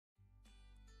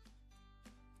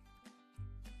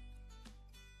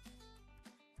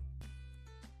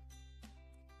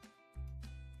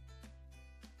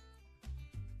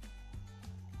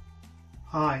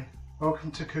Hi, welcome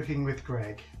to Cooking with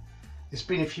Greg. It's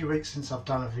been a few weeks since I've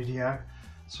done a video.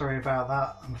 Sorry about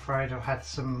that. I'm afraid I've had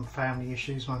some family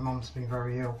issues. My mum's been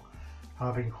very ill and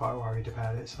I've been quite worried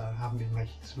about it, so I haven't been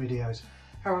making some videos.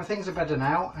 However, things are better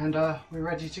now and we're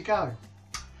ready to go.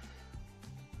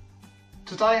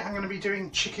 Today I'm going to be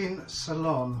doing chicken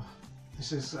Ceylon.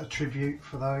 This is a tribute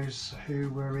for those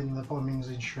who were in the bombings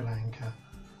in Sri Lanka.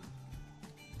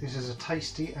 This is a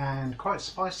tasty and quite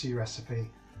spicy recipe.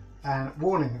 And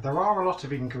warning, there are a lot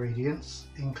of ingredients,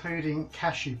 including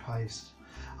cashew paste.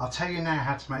 I'll tell you now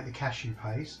how to make the cashew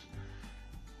paste.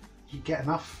 You get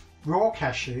enough raw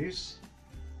cashews,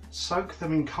 soak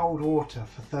them in cold water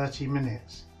for 30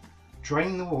 minutes,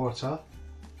 drain the water,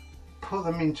 put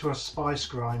them into a spice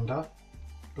blender,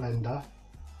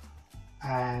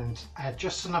 and add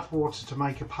just enough water to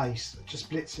make a paste.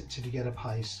 Just blitz it till you get a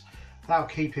paste. That'll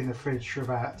keep in the fridge for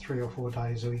about 3 or 4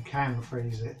 days, or you can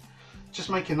freeze it. Just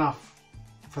make enough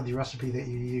for the recipe that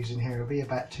you're using here. It'll be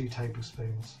about 2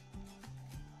 tablespoons.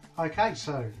 Okay,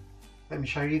 so let me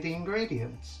show you the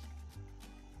ingredients.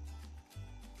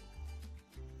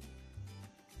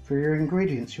 For your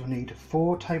ingredients, you'll need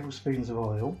 4 tablespoons of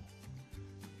oil,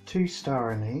 2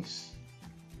 star anise,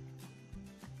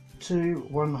 2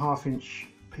 1/2 inch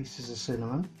pieces of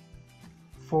cinnamon,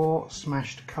 4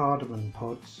 smashed cardamom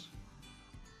pods,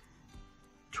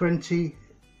 20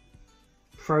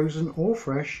 frozen or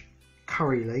fresh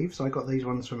curry leaves. I got these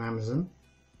ones from Amazon.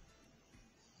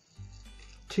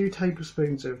 2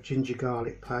 tablespoons of ginger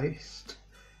garlic paste,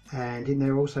 and in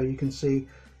there also you can see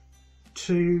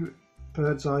 2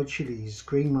 bird's eye chillies,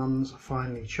 green ones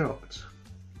finely chopped.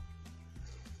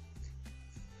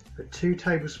 2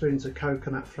 tablespoons of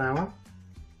coconut flour,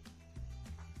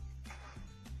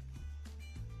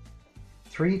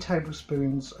 3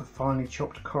 tablespoons of finely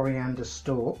chopped coriander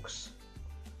stalks.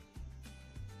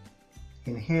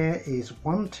 In here is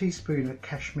 1 teaspoon of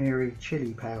Kashmiri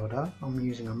chilli powder. I'm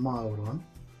using a mild one,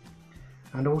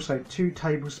 and also 2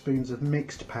 tablespoons of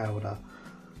mixed powder.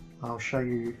 I'll show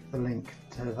you the link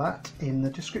to that in the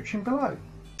description below.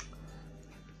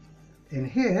 In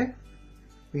here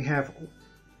we have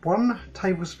 1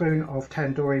 tablespoon of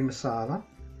tandoori masala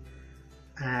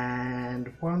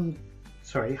and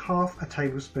half a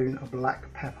tablespoon of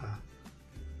black pepper,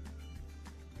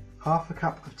 half a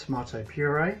cup of tomato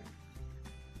puree,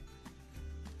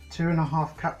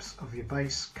 2.5 cups of your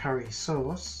base curry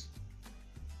sauce,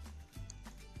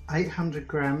 800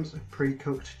 grams of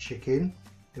pre-cooked chicken.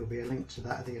 There'll be a link to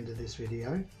that at the end of this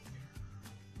video.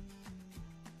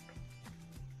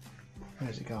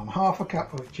 Where's it gone? Half a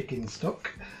cup of chicken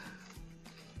stock,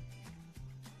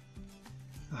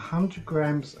 100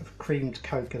 grams of creamed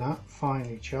coconut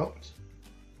finely chopped,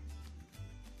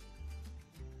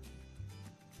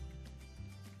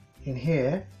 in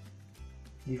here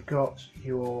you've got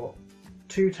your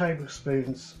 2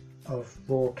 tablespoons of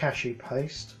raw cashew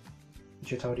paste,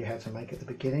 which I told you how to make at the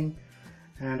beginning,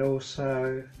 and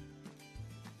also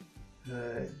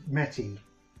methi,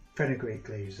 fenugreek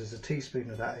leaves. There's a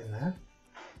teaspoon of that in there.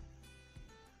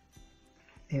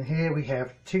 In here we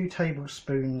have 2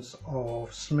 tablespoons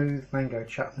of smooth mango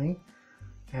chutney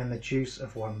and the juice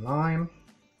of 1 lime.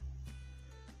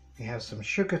 We have some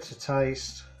sugar to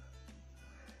taste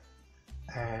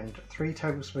and 3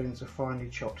 tablespoons of finely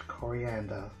chopped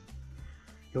coriander.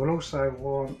 You'll also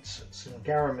want some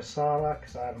garam masala,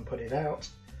 because I haven't put it out.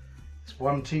 It's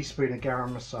 1 teaspoon of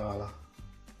garam masala.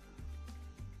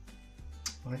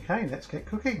 Okay, let's get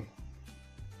cooking.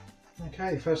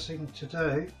 Okay, first thing to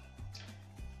do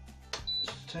is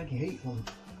to turn your heat on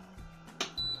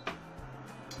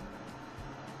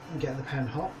and get the pan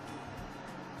hot.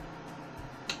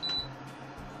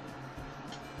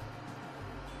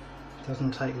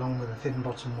 Doesn't take long with a thin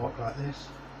bottom wok like this.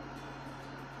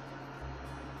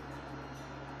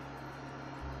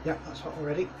 Yep, that's hot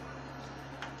already.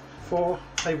 4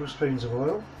 tablespoons of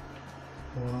oil.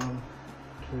 1,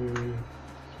 2,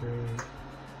 3,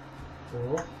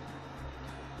 4.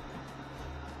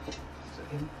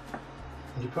 And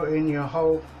you put in your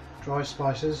whole dry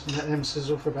spices and let them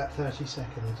sizzle for about 30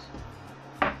 seconds.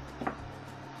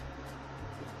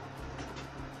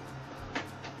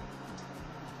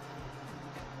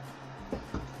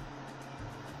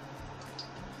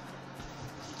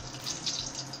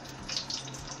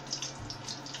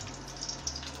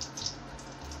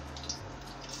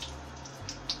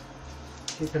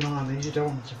 Keep an eye on these, you don't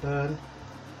want them to burn.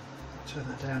 Turn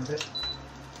that down a bit.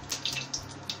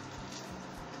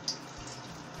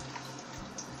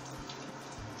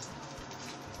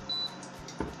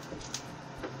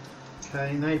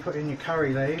 Okay, now you put in your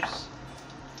curry leaves.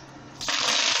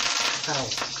 Ow.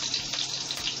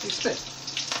 It's spit.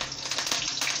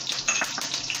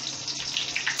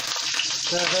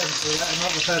 stir them for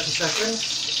another 30 seconds.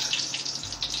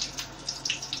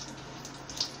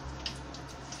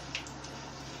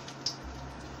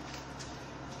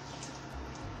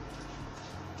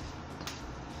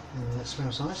 That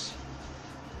smells nice.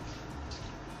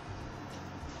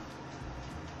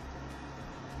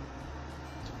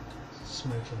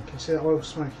 Smoking. Can you see that oil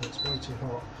smoking? It's way too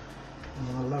hot.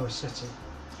 I'm on a lower setting.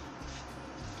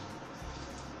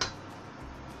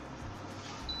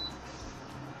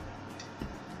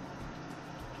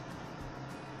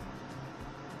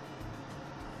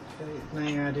 Okay, now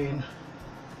you add in the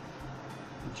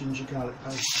ginger garlic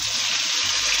paste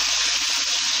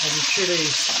and the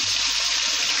chillies.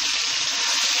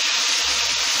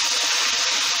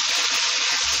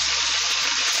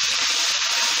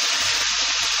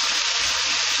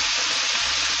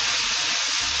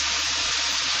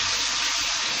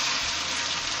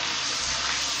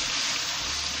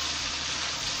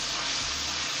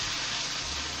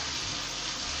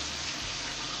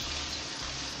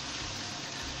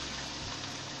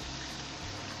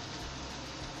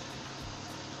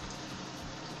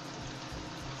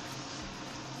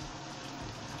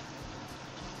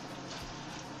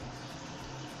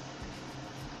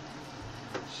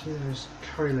 See those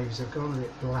curry leaves, they've gone a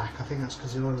bit black. I think that's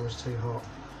because the oil was too hot.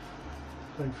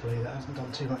 Hopefully that hasn't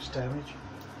done too much damage.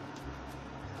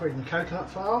 Put in the coconut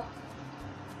flour.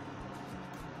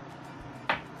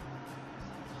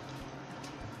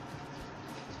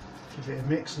 Give it a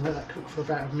mix and let that cook for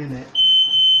about a minute.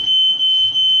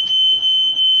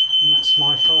 And that's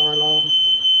my fire alarm.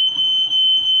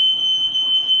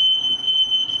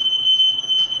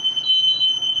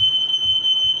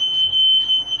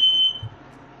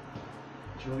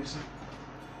 Joys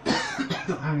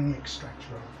not having the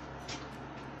extractor on.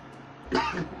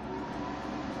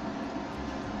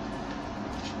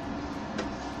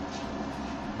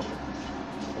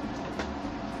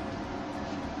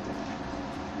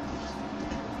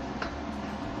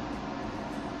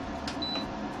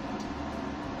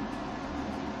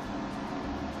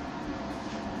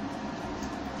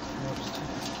 I'll just take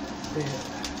a bit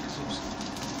because it was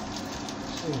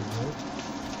so low.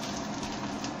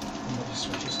 I'll just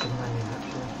switch this to manual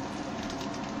actually.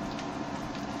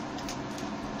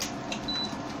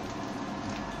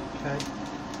 Okay,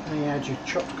 and you add your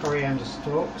chopped coriander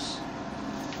stalks.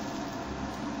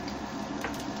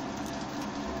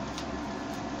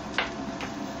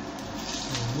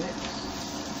 And mix.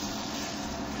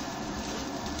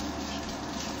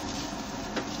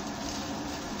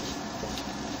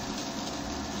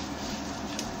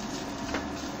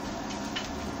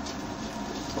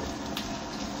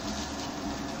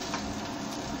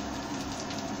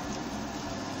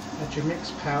 Add your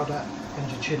mixed powder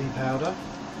and your chilli powder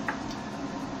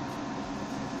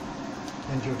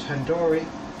and your tandoori,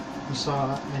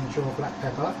 masala and your black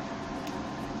pepper.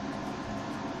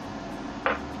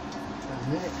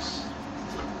 And mix.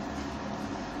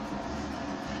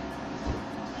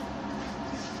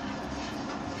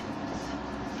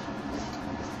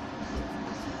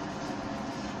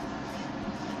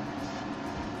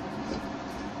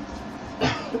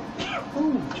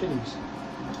 Ooh, chillies.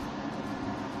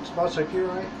 Tomato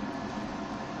puree.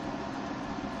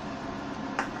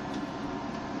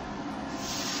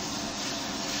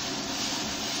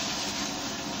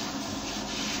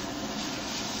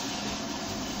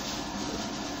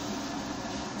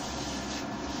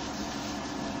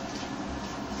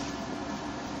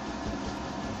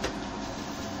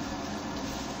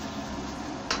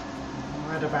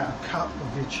 Add about a cup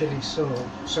of your chilli sauce,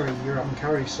 sorry, your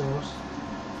curry sauce.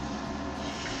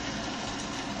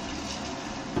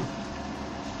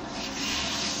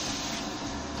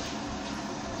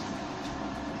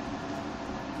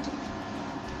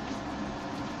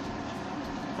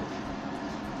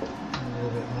 A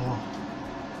little bit more.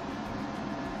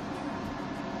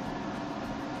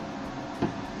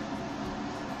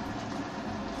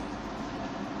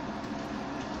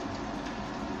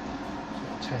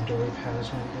 Tandoori powders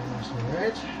make it go nice and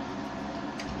red.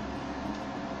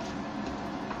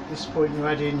 At this point you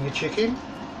add in your chicken,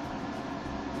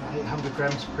 800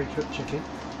 grams of pre-cooked chicken.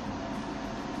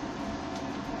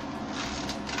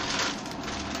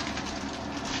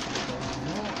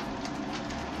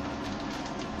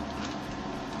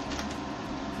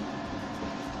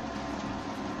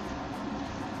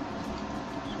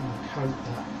 Just want to coat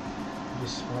that with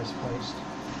this spice paste.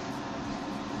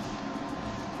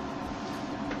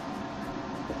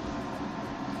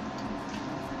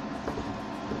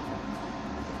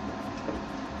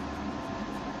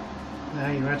 Now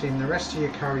you add in the rest of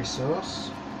your curry sauce.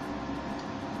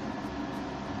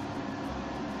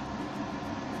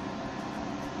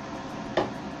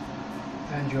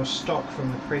 and your stock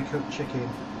from the pre-cooked chicken.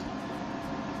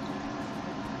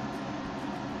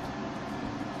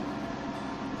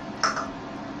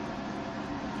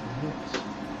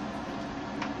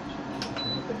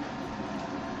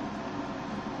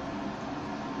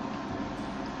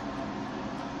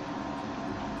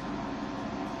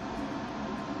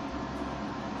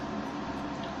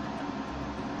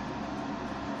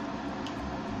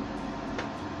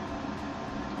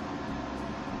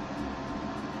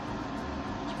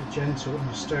 Gentle when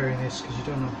you're stirring this because you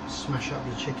don't want to smash up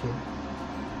your chicken.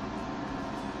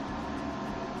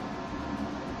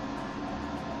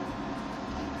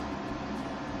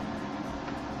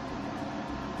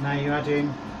 Now you add in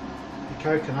your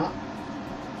coconut.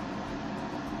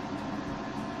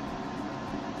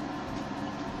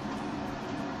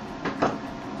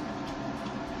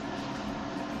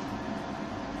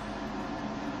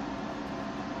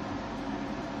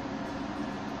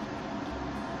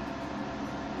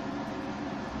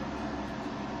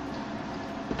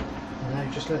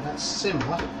 Just let that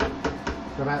simmer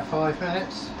for about 5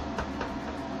 minutes.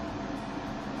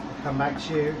 I'll come back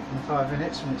to you in 5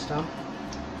 minutes when it's done.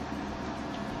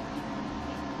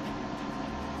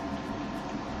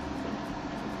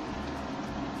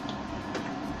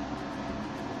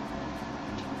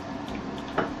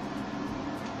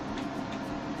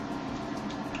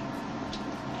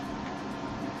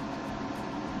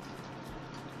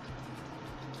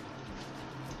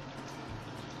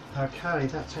 Okay,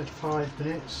 that's had 5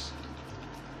 minutes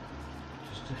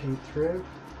just to heat through.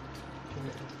 Give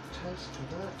it a test of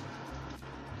that.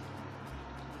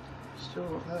 Still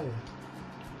not there yet.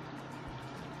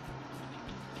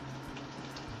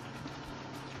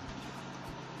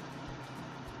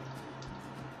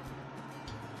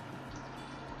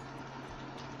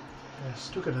 Yeah,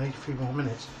 still going to need a few more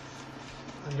minutes.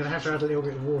 I'm going to have to add a little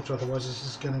bit of water, otherwise this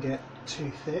is going to get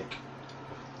too thick.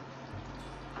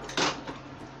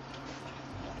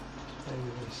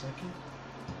 Wait a second.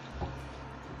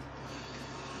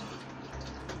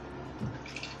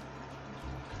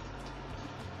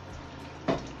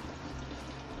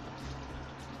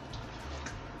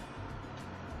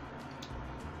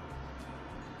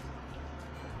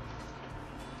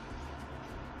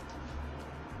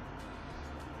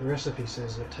 The recipe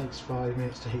says it takes 5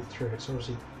 minutes to heat through. It's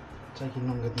obviously taking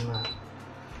longer than that.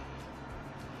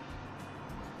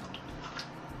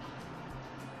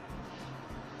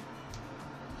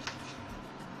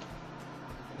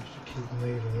 Keep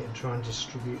moving it and try and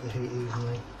distribute the heat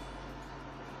evenly.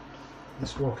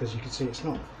 This wok, as you can see, it's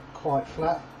not quite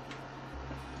flat.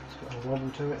 It's got a wobble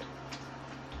to it.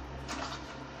 Let's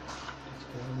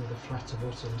go in with a flatter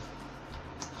bottom.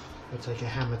 We'll take a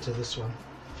hammer to this one.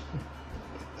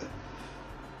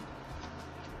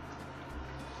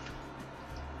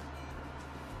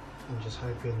 I'm just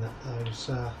hoping that those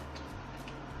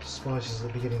spices at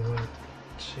the beginning weren't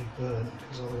too burnt,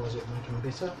 because otherwise it would make them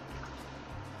bitter.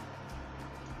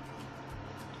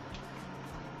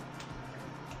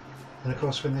 And of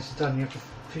course, when this is done, you have to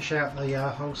fish out the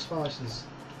whole spices.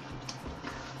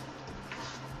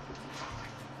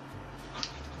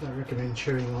 I don't recommend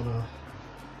chewing on a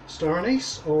star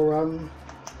anise or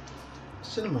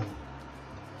cinnamon.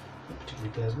 Not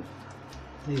particularly pleasant.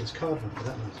 Neither is cardamom for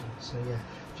that matter. So yeah,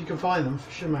 if you can find them,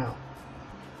 fish them out.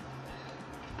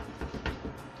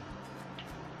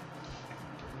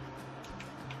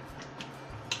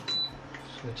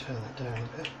 Just going to turn that down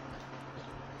a bit.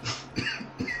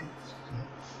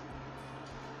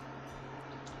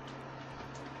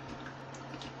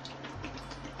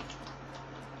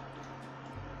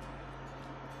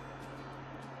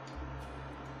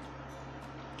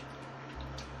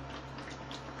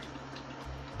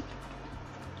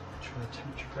 Try the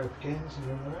temperature probe again, see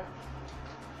where we're at.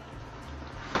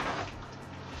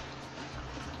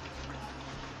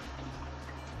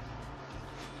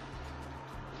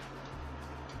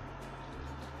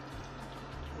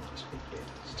 Let's begin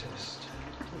this test.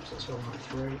 Oops, that's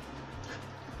 1.3.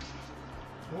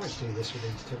 I always do this with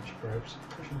these temperature probes.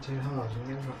 Push them too hard and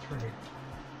get them right through.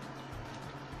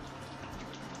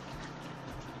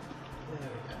 There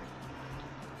we go.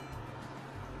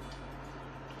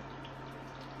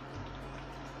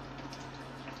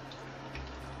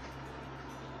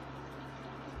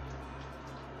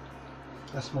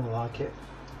 That's more like it.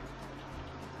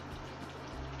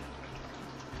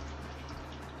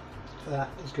 That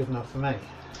is good enough for me.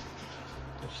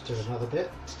 Let's do another bit.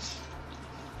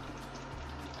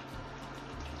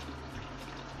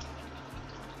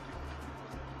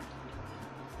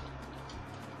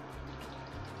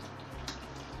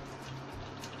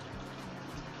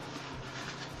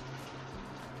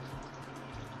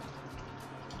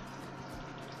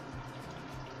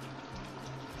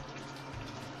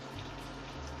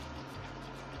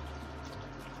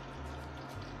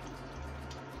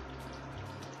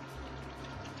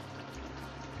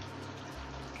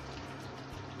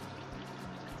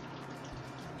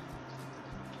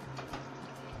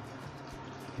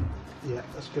 Yeah,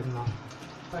 that's good enough.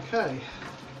 Okay.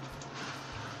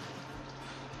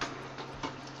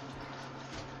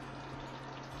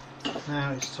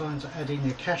 Now it's time to add in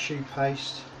your cashew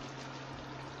paste,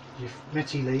 your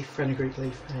methi leaf, fenugreek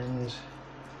leaf, and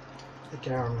the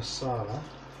garam masala.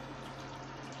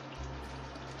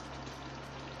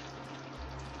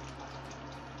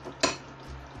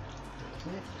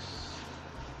 Mix.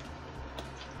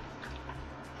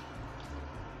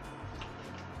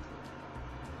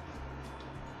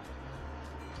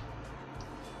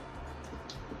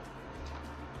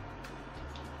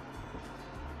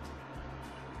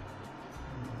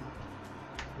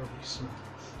 Lovely smell.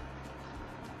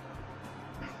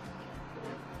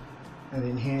 And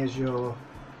then here's your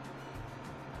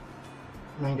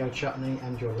mango chutney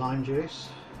and your lime juice.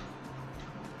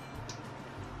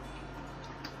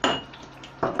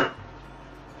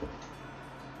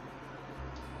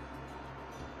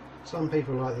 Some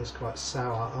people like this quite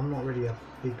sour. I'm not really a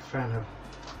big fan of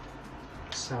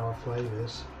sour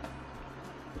flavours.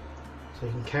 So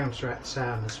you can counteract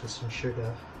sourness with some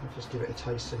sugar. I'll just give it a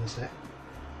taste in a sec.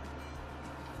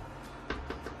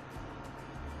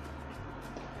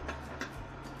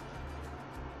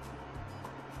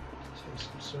 Take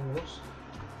some sauce.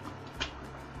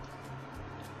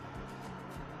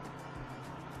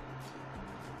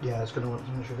 Yeah, it's going to want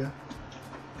some sugar.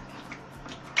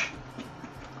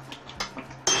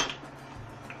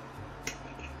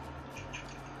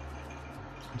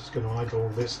 I'm just going to eyeball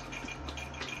this.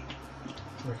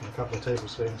 I reckon a couple of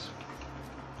tablespoons.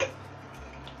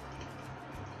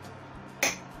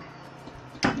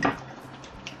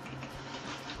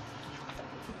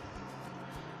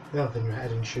 The other thing with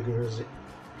adding sugar is, if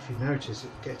you notice,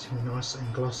 it gets nice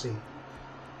and glossy.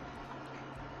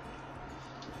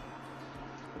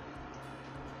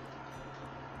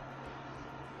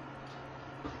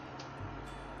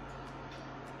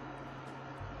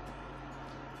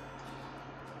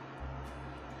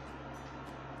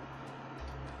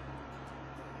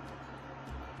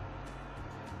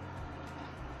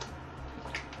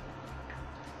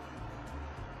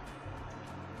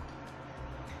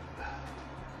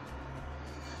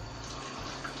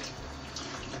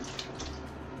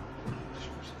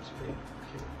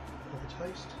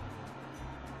 Taste.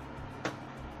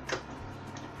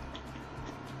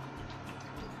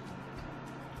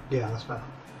 Yeah, that's better.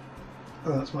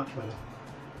 Oh, that's much better.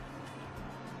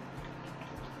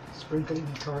 Sprinkling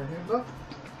the coriander.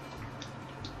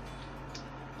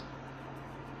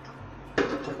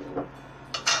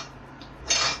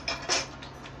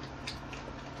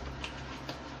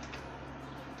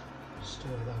 Stir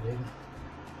that in.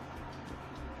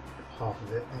 Half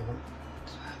of it, I want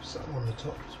to have some on the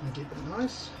top to make it a bit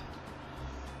nice.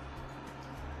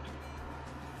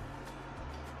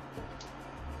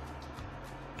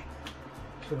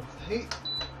 Turn off the heat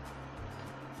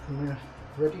and we're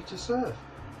ready to serve.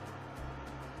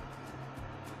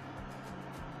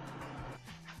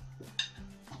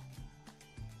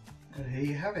 And here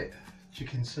you have it,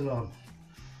 chicken Ceylon.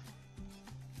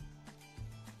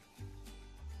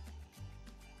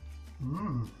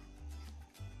 Mmm.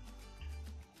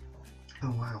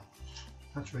 Oh wow,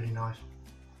 that's really nice.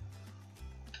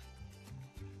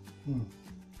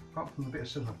 Apart from a bit of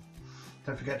cinnamon.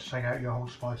 Don't forget to take out your whole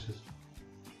spices.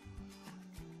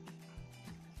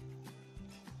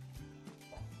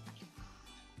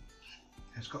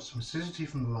 It's got some acidity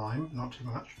from the lime, not too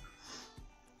much.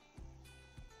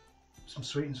 Some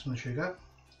sweetness from the sugar,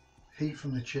 heat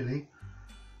from the chilli,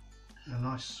 and a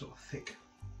nice sort of thick,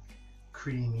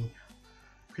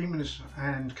 creaminess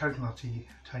and coconutty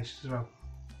taste as well.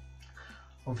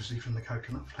 Obviously from the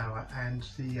coconut flour and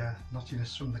the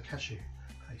nuttiness from the cashew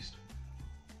paste.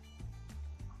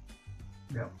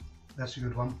 Yep, that's a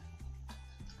good one.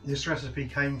 This recipe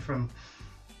came from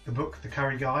the book The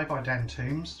Curry Guy by Dan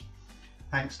Toombs.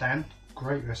 Thanks Dan,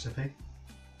 great recipe.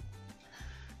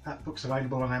 That book's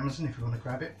available on Amazon if you want to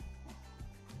grab it.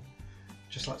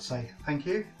 Just like to say thank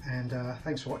you and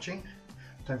thanks for watching.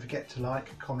 Don't forget to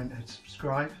like, comment and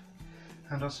subscribe,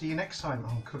 and I'll see you next time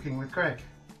on Cooking with Greg.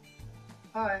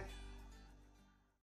 Bye.